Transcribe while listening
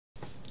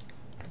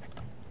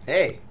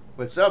Hey,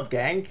 what's up,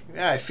 gang?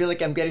 Yeah, I feel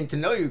like I'm getting to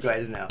know you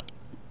guys now.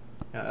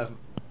 Uh,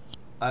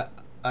 I,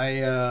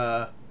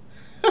 I,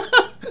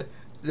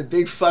 the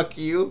big fuck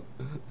you.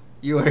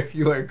 You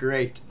are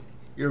great.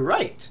 You're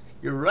right.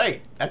 You're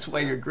right. That's why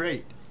you're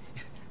great.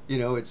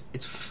 It's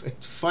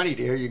funny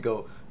to hear you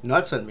go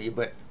nuts on me,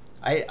 but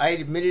I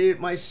admitted it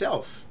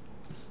myself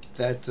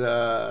that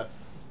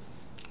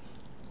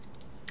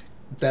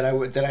that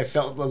I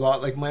felt a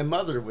lot like my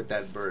mother with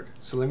that bird.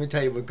 So let me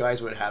tell you what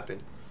guys what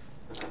happened,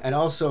 and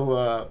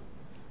also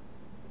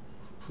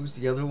who's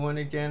the other one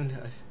again?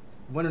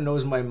 One who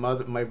knows my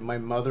mother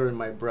and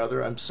my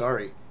brother. I'm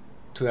sorry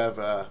to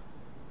have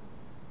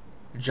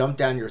jumped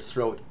down your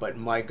throat, but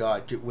my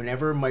God,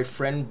 whenever my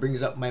friend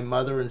brings up my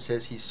mother and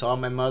says he saw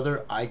my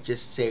mother, I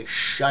just say,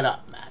 "Shut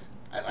up, man!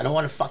 I don't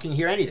want to fucking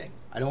hear anything.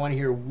 I don't want to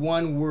hear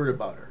one word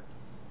about her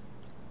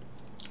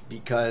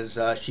because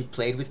she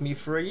played with me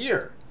for a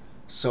year."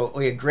 So, oh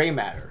yeah, gray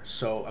matter.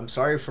 So I'm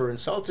sorry for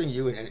insulting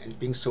you and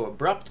being so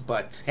abrupt,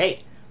 but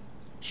hey,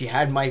 she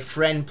had my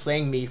friend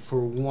playing me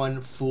for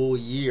 1 full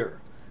year.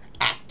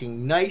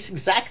 Acting nice,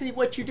 exactly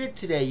what you did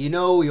today. You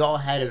know, we all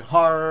had it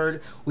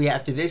hard. We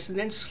have to this, and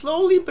then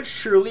slowly but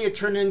surely it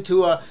turned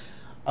into a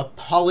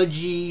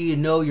apology. You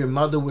know, your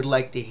mother would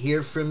like to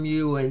hear from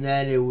you, and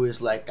then it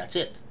was like that's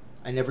it.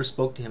 I never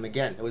spoke to him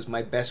again. It was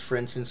my best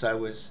friend since I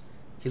was.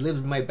 He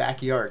lived in my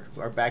backyard.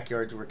 Our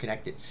backyards were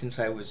connected since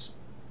I was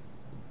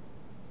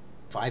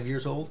 5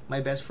 years old. My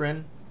best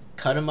friend,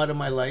 cut him out of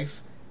my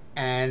life,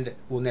 and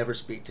will never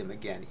speak to him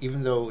again.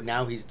 Even though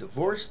now he's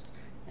divorced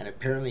and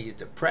apparently he's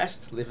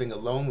depressed, living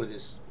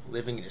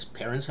in his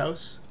parents'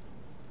 house.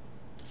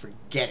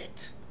 Forget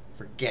it,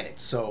 forget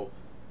it. So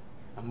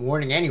I'm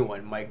warning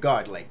anyone. My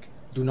God, like,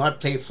 do not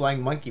play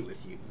flying monkey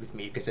with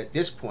me, because at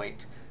this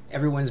point,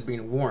 everyone's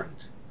being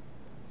warned.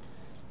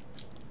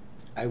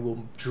 I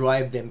will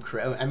drive them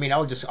crazy. I mean,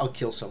 I'll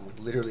kill someone.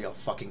 Literally, I'll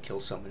fucking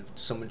kill someone if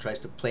someone tries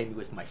to play me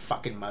with my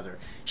fucking mother.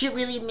 She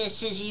really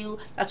misses you.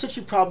 That's what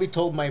she probably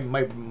told my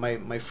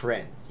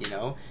friend, you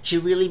know? She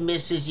really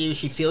misses you.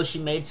 She feels she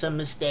made some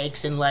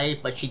mistakes in life,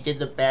 but she did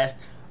the best.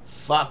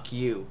 Fuck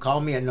you. Call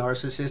me a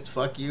narcissist,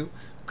 fuck you.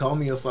 Call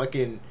me a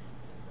fucking...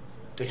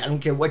 I don't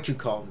care what you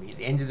call me. At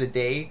the end of the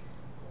day,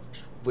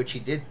 what she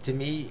did to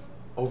me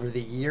over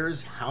the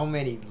years, how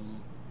many...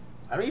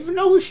 I don't even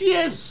know who she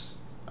is.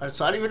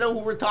 So I don't even know who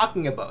we're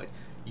talking about.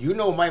 You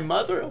know my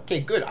mother? Okay,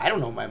 good. I don't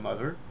know my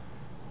mother.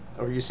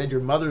 Or you said your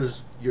mother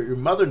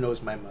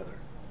knows my mother.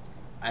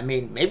 I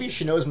mean, maybe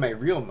she knows my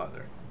real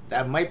mother.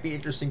 That might be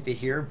interesting to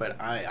hear, but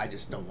I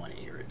just don't want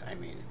to hear it. I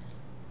mean,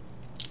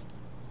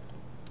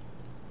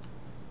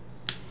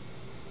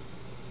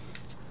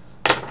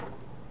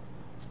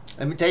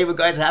 let me tell you what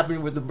guys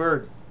happened with the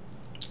bird.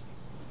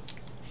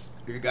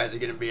 You guys are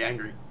gonna be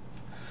angry.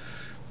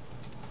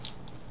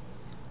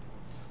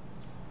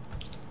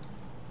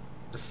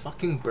 The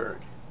fucking bird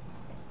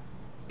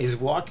is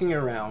walking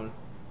around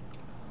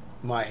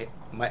my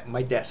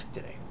desk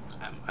today.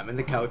 I'm in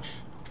the couch,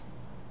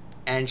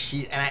 and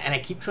I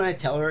keep trying to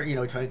tell her, you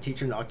know, trying to teach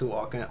her not to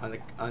walk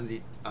on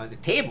the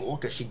table,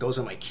 because she goes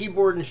on my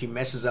keyboard and she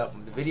messes up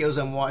the videos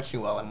I'm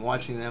watching while I'm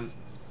watching them.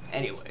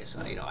 Anyways,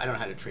 you know, I don't know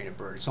how to train a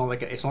bird. It's not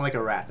like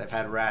a rat. I've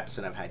had rats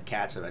and I've had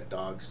cats. I've had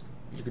dogs.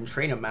 You can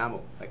train a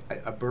mammal. Like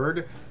a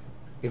bird,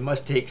 it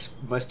must take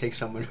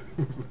someone.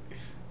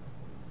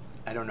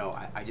 I don't know.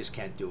 I just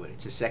can't do it.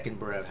 It's the second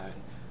bird I've had.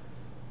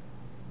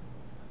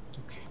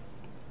 Okay.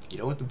 You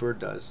know what the bird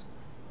does?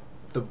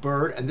 The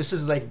bird, and this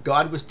is like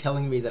God was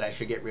telling me that I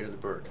should get rid of the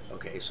bird.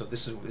 Okay, so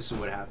this is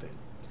what happened.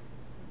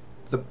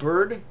 The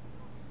bird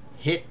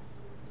hit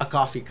a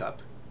coffee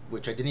cup,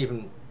 which I didn't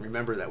even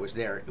remember that was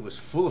there. It was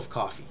full of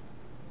coffee.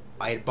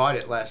 I had bought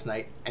it last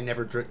night and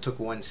never took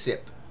one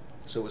sip,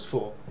 so it was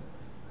full.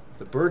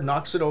 The bird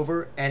knocks it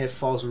over and it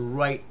falls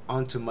right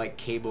onto my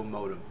cable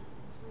modem.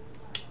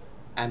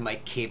 And my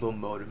cable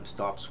modem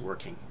stops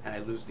working and I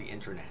lose the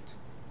internet.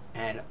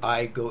 And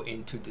I go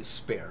into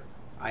despair.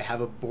 I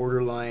have a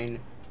borderline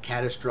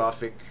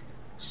catastrophic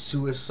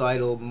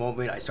suicidal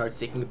moment. I start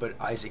thinking about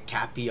Isaac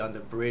Cappy on the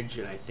bridge,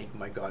 and I think,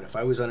 my God, if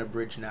I was on a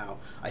bridge now,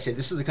 I said,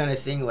 this is the kind of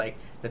thing like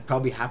that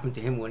probably happened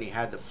to him when he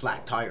had the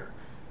flat tire.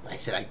 I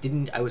said,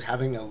 I was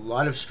having a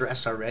lot of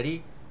stress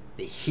already.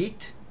 The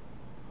heat,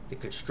 the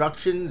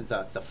construction,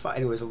 the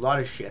fight, it was a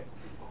lot of shit.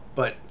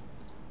 But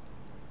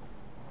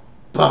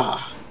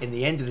bah! In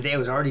the end of the day, I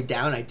was already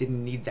down. I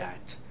didn't need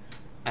that,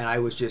 and I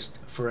was just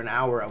for an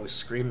hour. I was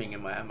screaming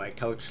on my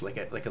couch like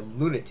a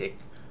lunatic.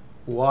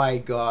 Why,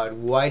 God?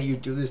 Why do you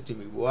do this to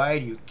me? Why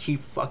do you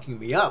keep fucking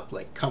me up?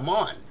 Like, come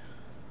on!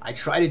 I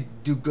try to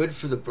do good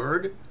for the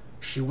bird.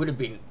 She would have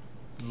been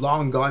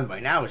long gone by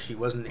now if she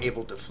wasn't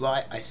able to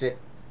fly. I said.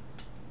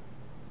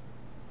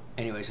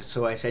 Anyways,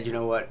 so I said, you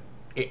know what?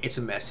 It's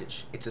a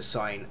message. It's a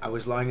sign. I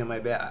was lying on my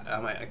bed,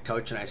 on my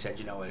couch, and I said,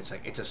 you know what?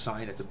 It's a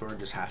sign that the bird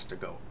just has to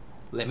go.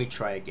 Let me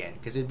try again,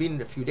 because it'd been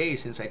a few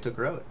days since I took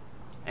her out,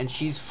 and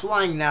she's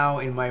flying now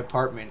in my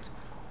apartment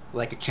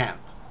like a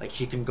champ. Like,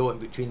 she can go in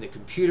between the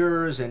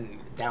computers and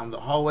down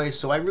the hallways.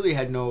 So I really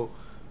had no.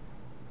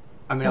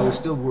 I mean, I was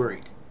still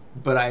worried.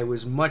 but I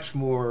was much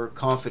more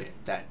confident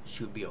that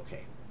she would be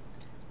okay.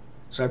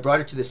 So I brought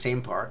her to the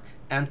same park,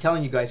 and I'm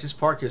telling you guys, this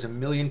park, there's a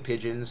million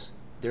pigeons.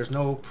 There's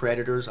no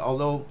predators,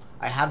 although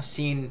I have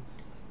seen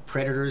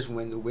predators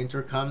when the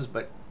winter comes,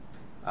 but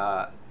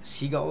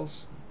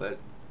seagulls, but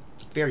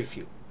very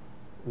few.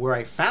 Where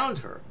I found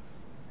her,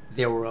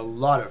 there were a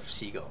lot of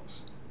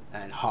seagulls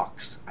and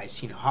hawks. I've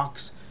seen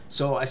hawks.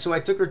 So I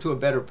took her to a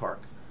better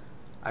park.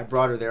 I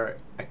brought her there.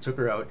 I took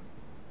her out,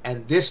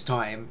 and this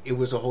time it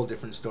was a whole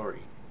different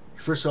story.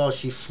 First of all,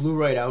 she flew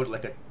right out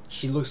like a.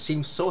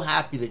 Seems so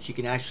happy that she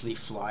can actually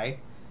fly,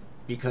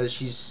 because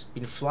she's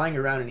been flying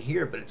around in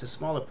here, but it's a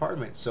small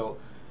apartment. So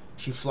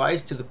she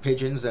flies to the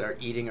pigeons that are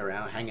eating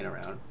around, hanging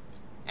around,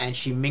 and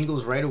she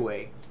mingles right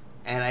away.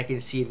 And I can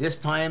see this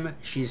time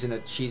she's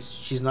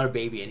not a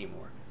baby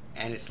anymore,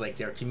 and it's like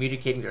they're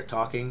communicating, they're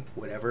talking,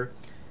 whatever.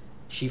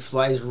 She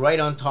flies right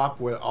on top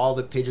where all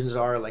the pigeons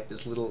are, like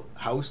this little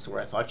house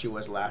where I thought she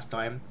was last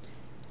time.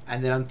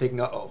 And then I'm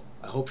thinking, uh-oh,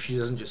 I hope she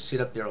doesn't just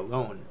sit up there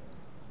alone,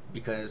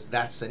 because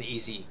that's an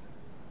easy,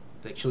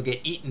 like, she'll get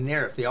eaten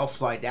there if they all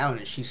fly down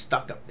and she's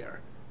stuck up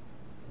there.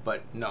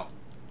 But no,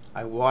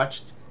 I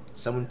watched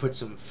someone put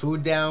some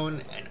food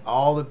down, and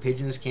all the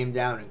pigeons came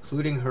down,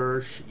 including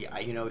her.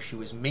 She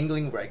was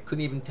mingling where I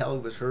couldn't even tell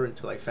it was her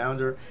until I found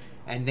her.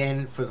 And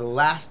then for the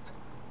last,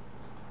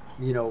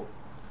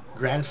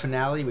 grand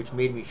finale, which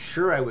made me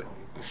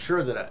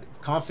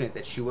confident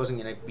that she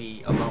wasn't going to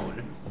be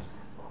alone,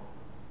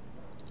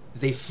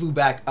 they flew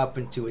back up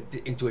into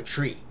a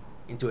tree,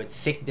 into a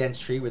thick, dense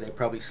tree where they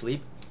probably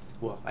sleep.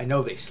 Well, I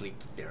know they sleep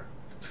there.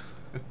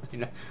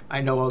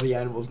 I know all the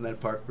animals in that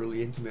park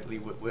really intimately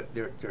with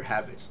their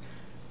habits.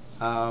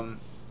 And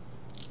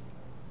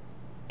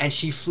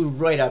she flew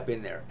right up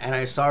in there, and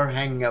I saw her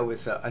hanging out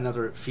with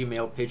another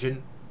female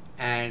pigeon,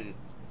 and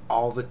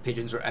all the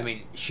pigeons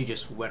she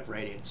just went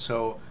right in.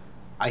 So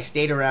I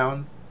stayed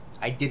around.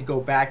 I did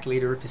go back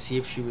later to see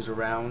if she was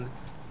around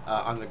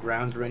on the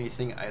ground or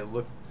anything. I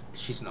looked.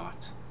 She's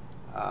not.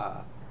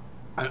 I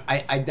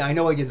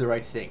know I did the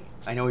right thing.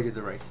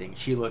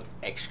 She looked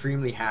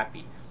extremely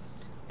happy,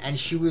 and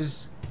she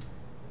was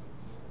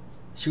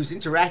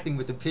interacting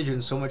with the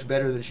pigeons so much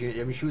better than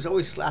she was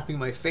always slapping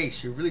my face.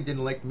 She really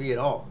didn't like me at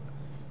all.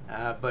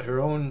 But her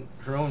own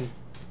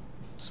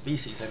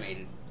species,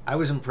 I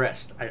was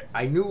impressed.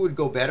 I knew it would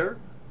go better,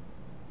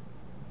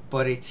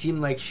 but it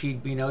seemed like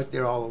she'd been out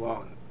there all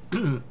along.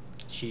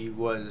 She's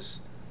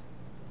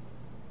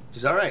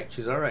all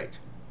right.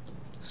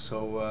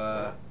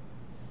 So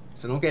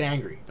don't get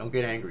angry. I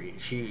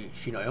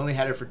only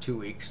had her for 2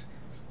 weeks.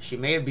 She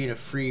may have been a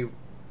free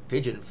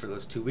pigeon for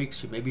those 2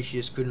 weeks. Maybe she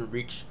just couldn't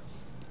reach.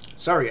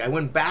 Sorry, I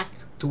went back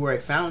to where I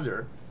found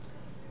her,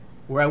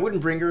 where I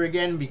wouldn't bring her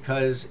again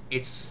because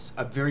it's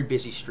a very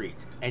busy street,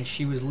 and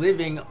she was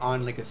living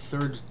on like a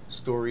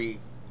third-story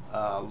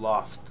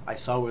loft. I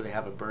saw where they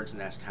have a bird's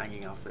nest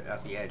hanging off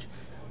the edge,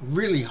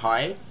 really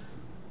high.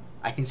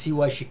 I can see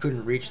why she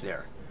couldn't reach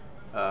there.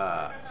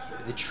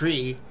 The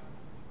tree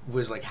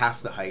was like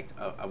half the height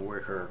of where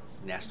her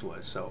nest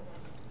was. So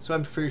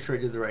I'm pretty sure I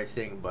did the right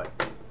thing, but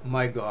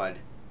my God,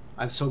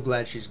 I'm so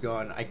glad she's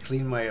gone. I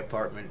cleaned my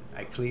apartment.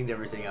 I cleaned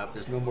everything up.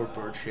 There's no more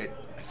bird shit.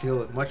 I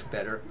feel much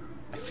better.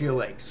 I feel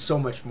like so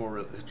much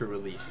more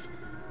relief.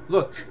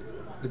 Look,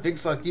 the big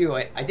fuck you.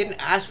 I didn't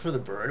ask for the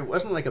bird. It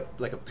wasn't like a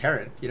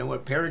parent. When a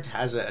parent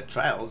has a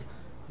child,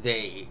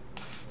 they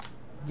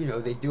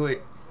do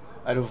it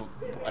out of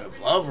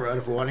love or out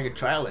of wanting a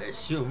child, I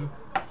assume.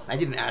 I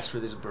didn't ask for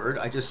this bird.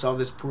 I just saw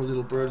this poor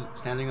little bird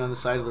standing on the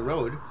side of the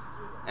road,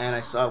 and I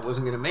saw it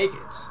wasn't going to make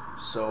it.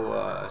 So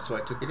I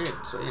took it in.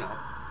 So,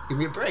 give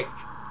me a break.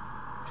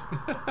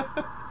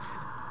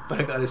 But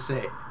I gotta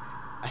say,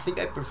 I think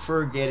I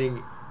prefer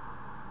getting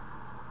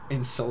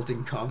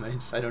insulting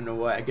comments. I don't know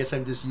why. I guess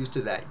I'm just used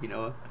to that,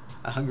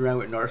 I hung around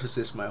with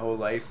narcissists my whole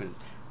life, and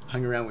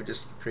hung around with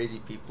just crazy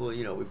people,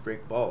 we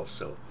break balls.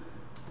 So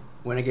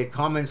when I get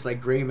comments like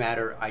gray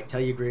matter, I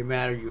tell you gray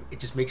matter, it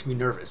just makes me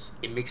nervous.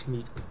 It makes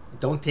me,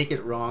 don't take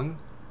it wrong,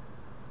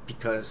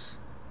 because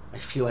I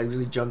feel I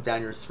really jumped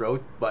down your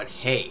throat, but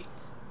hey,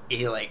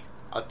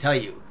 I'll tell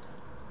you,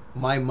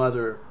 my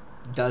mother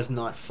does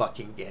not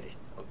fucking get it,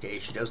 okay?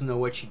 She doesn't know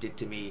what she did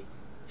to me.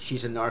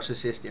 She's a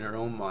narcissist in her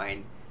own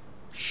mind.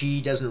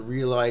 She doesn't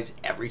realize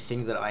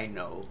everything that I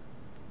know.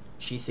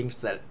 She thinks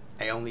that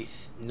I only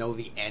know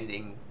the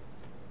ending.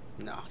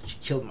 No, she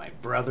killed my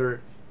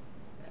brother.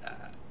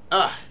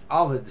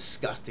 All the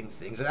disgusting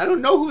things. I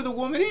don't know who the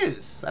woman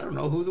is. At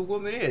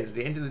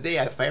the end of the day,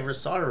 if I ever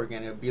saw her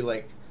again, it would be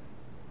like,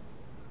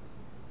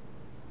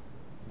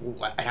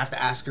 I'd have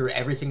to ask her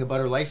everything about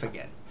her life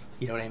again.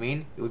 You know what I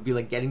mean? It would be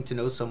like getting to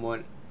know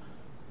someone,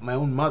 my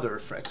own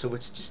mother, so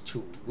it's just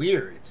too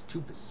weird. It's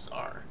too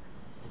bizarre.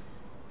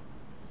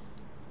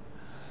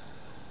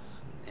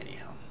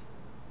 Anyhow,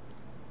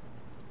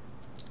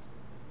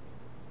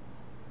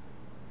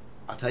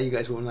 I'll tell you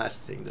guys one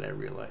last thing that I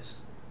realized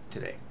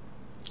today.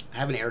 I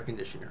have an air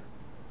conditioner.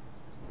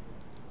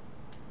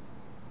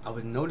 I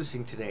was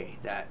noticing today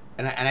that,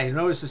 and I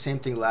noticed the same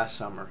thing last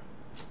summer.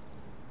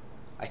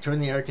 I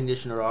turned the air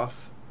conditioner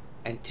off,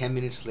 and 10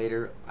 minutes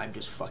later I'm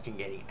just fucking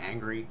getting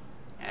angry,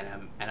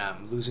 and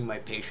I'm losing my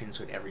patience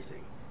with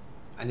everything.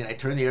 And then I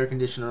turn the air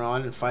conditioner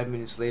on, and 5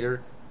 minutes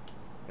later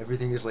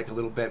everything is like a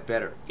little bit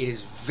better. It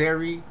is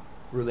very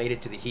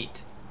related to the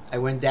heat. I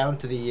went down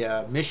to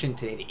the Mission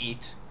today to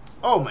eat.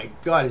 Oh my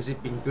god, has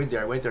it been good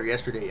there? I went there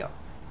yesterday.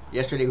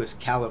 Yesterday was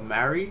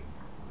calamari,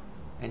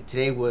 and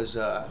today was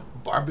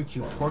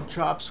barbecue pork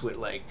chops with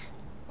like,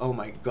 oh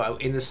my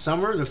god. In the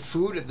summer, the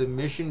food at the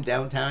Mission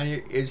downtown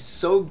here is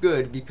so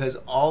good because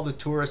all the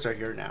tourists are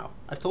here now.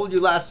 I told you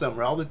last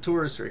summer, all the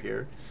tourists are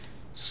here.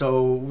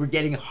 So we're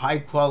getting high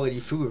quality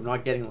food. We're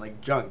not getting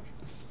like junk.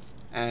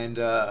 And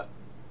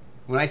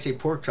when I say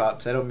pork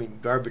chops, I don't mean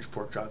garbage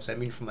pork chops. I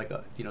mean from like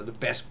the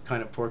best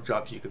kind of pork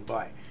chops you can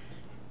buy.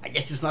 I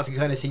guess it's not the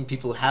kind of thing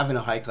people have in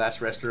a high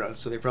class restaurant,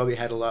 so they probably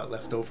had a lot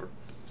left over.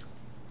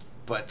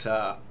 But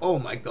oh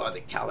my god,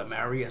 the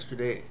calamari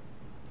yesterday,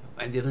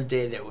 and the other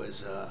day there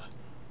was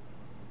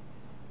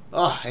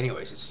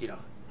anyways, it's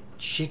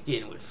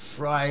chicken with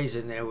fries,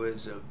 and there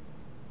was a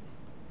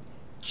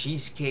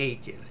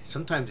cheesecake, and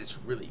sometimes it's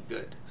really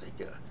good. It's like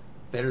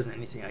better than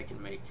anything I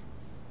can make.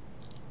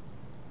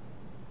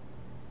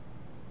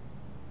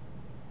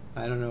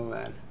 I don't know,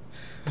 man.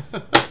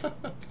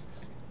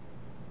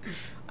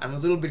 I'm a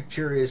little bit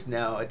curious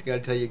now. I gotta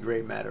tell you,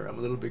 Gray Matter, I'm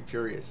a little bit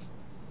curious.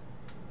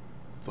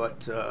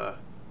 But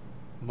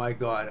my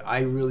god, I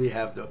really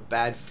have the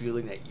bad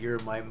feeling that you're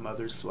my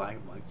mother's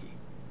flying monkey.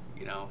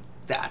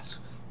 That's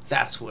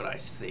what I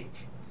think.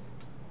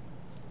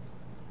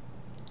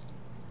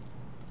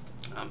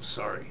 I'm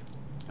sorry.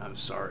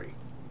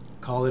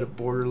 Call it a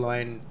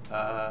borderline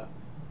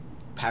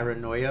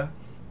paranoia,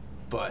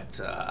 but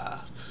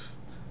I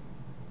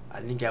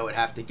think I would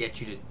have to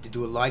get you to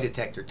do a lie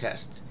detector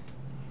test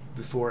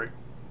before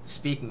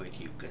speaking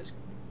with you, because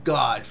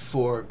God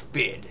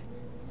forbid.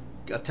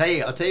 I'll tell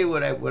you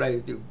what I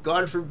do.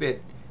 God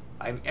forbid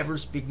I'm ever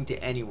speaking to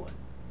anyone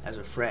as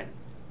a friend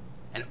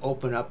and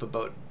open up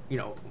about,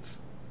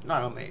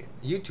 not on my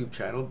YouTube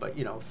channel, but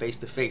face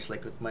to face,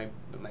 like with my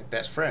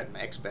best friend,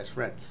 my ex-best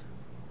friend.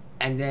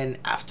 And then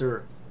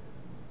after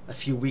a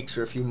few weeks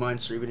or a few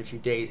months or even a few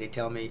days, they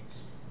tell me,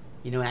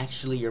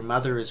 actually your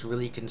mother is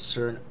really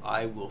concerned.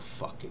 I will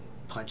fucking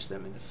punch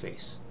them in the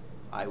face.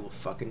 I will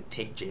fucking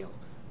take jail.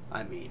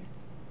 I mean,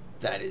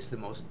 that is the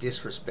most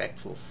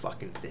disrespectful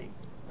fucking thing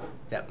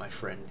that my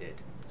friend did.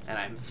 And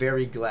I'm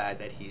very glad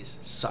that he's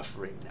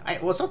suffering now.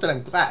 Well, it's not that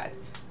I'm glad.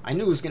 I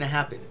knew it was going to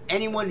happen.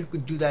 Anyone who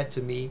could do that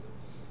to me,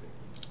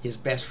 his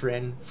best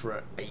friend,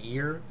 for a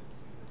year,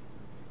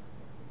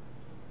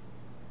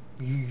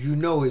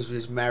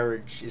 his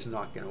marriage is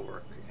not going to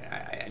work.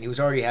 And he was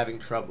already having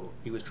trouble.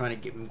 He was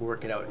trying to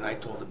work it out, and I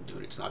told him,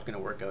 dude, it's not going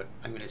to work out.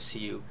 I'm going to see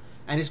you.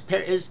 And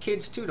his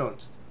kids too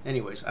don't.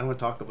 Anyways, I don't want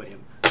to talk about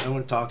him. I don't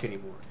want to talk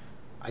anymore.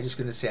 I'm just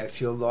going to say I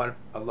feel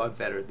a lot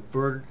better. The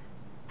bird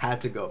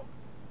had to go.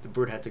 The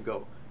bird had to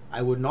go.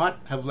 I would not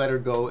have let her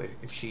go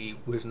if she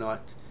was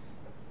not.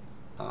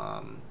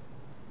 I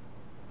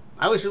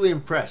was really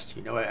impressed.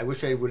 I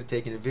wish I would have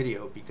taken a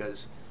video,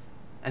 because,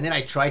 and then I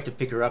tried to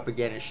pick her up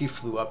again, and she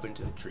flew up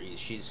into the trees.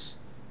 She's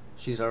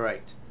all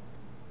right.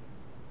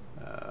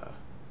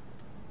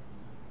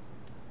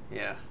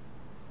 Yeah.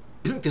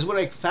 Because when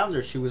I found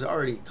her, she was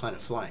already kind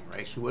of flying,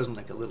 right? She wasn't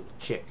like a little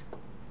chick.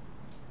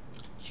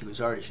 She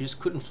just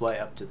couldn't fly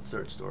up to the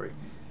third story.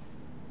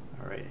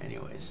 All right,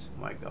 anyways,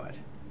 my God.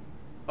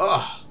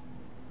 Oh,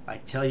 I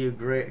tell you,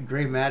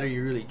 Gray Matter,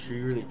 you really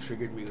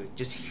triggered me.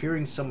 Just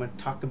hearing someone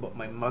talk about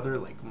my mother,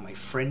 like my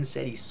friend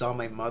said he saw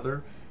my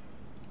mother,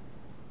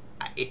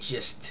 it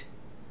just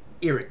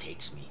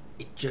irritates me.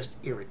 It just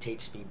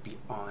irritates me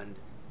beyond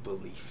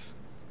belief.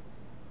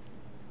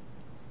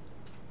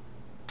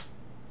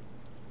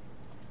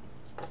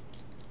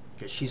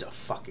 Because she's a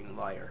fucking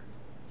liar.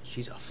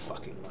 She's a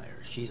fucking liar.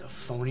 She's a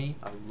phony,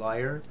 a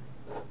liar,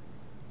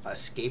 a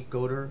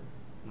scapegoater.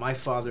 My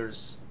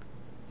father's,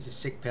 he's a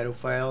sick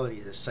pedophile, and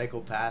he's a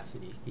psychopath,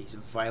 and he's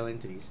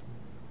violent, and he's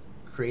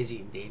crazy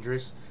and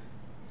dangerous.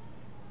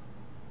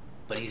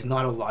 But he's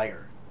not a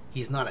liar.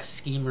 He's not a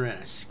schemer and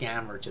a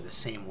scammer to the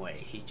same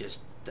way. He just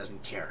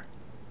doesn't care.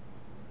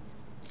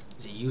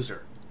 He's a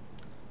user.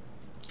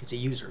 He's a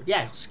user.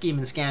 Yeah, he'll scheme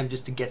and scam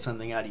just to get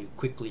something out of you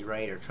quickly,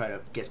 right? Or try to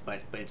get,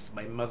 but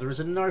my mother is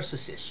a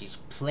narcissist. She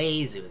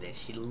plays with it.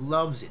 She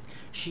loves it.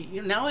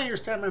 Now I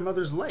understand my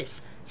mother's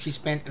life.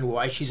 And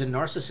why she's a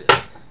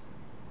narcissist.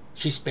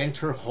 She spent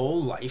her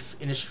whole life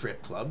in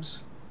strip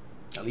clubs,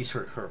 at least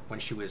her when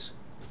she was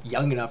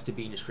young enough to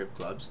be in the strip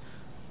clubs.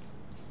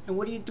 And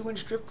what do you do in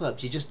strip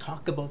clubs? You just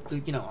talk about the,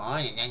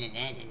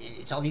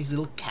 it's all these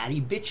little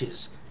catty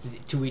bitches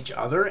to each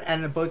other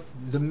and about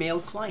the male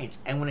clients.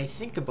 And when I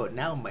think about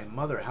now my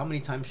mother, how many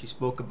times she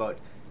spoke about,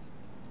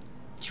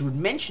 she would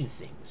mention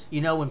things.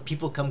 When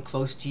people come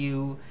close to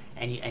you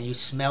and you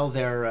smell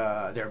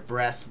their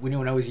breath.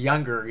 When I was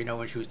younger,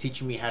 when she was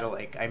teaching me how to,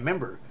 I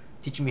remember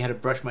teaching me how to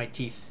brush my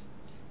teeth.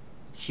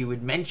 She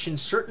would mention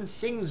certain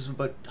things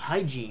about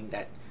hygiene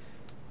that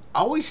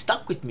always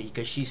stuck with me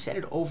because she said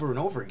it over and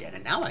over again,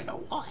 and now I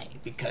know why.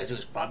 Because it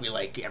was probably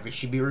like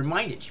she'd be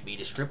reminded she'd be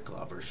at a strip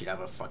club, or she'd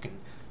have a fucking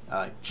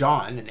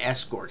John, an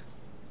escort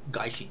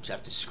guy she'd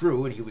have to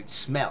screw, and he would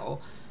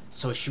smell.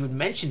 So she would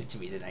mention it to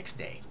me the next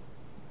day.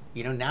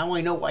 You know, now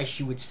I know why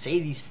she would say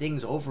these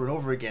things over and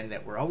over again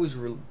that were always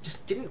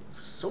just didn't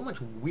so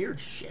much weird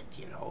shit.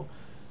 You know,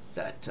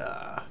 that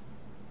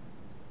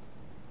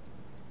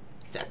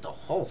that the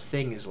whole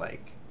thing is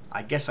like.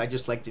 I guess I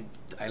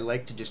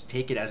like to just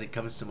take it as it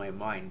comes to my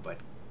mind, but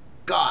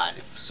God,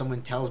 if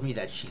someone tells me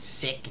that she's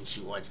sick and she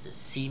wants to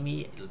see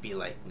me, it'll be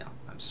like, no,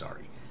 I'm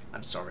sorry.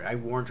 I'm sorry. I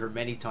warned her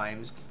many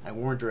times. I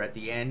warned her at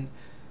the end,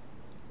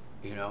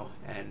 you know,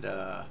 and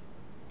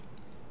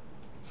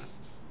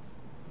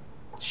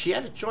she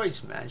had a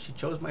choice, man. She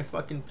chose my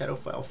fucking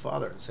pedophile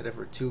father instead of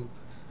her two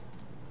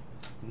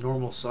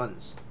normal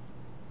sons.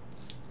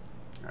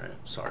 Alright,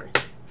 I'm sorry.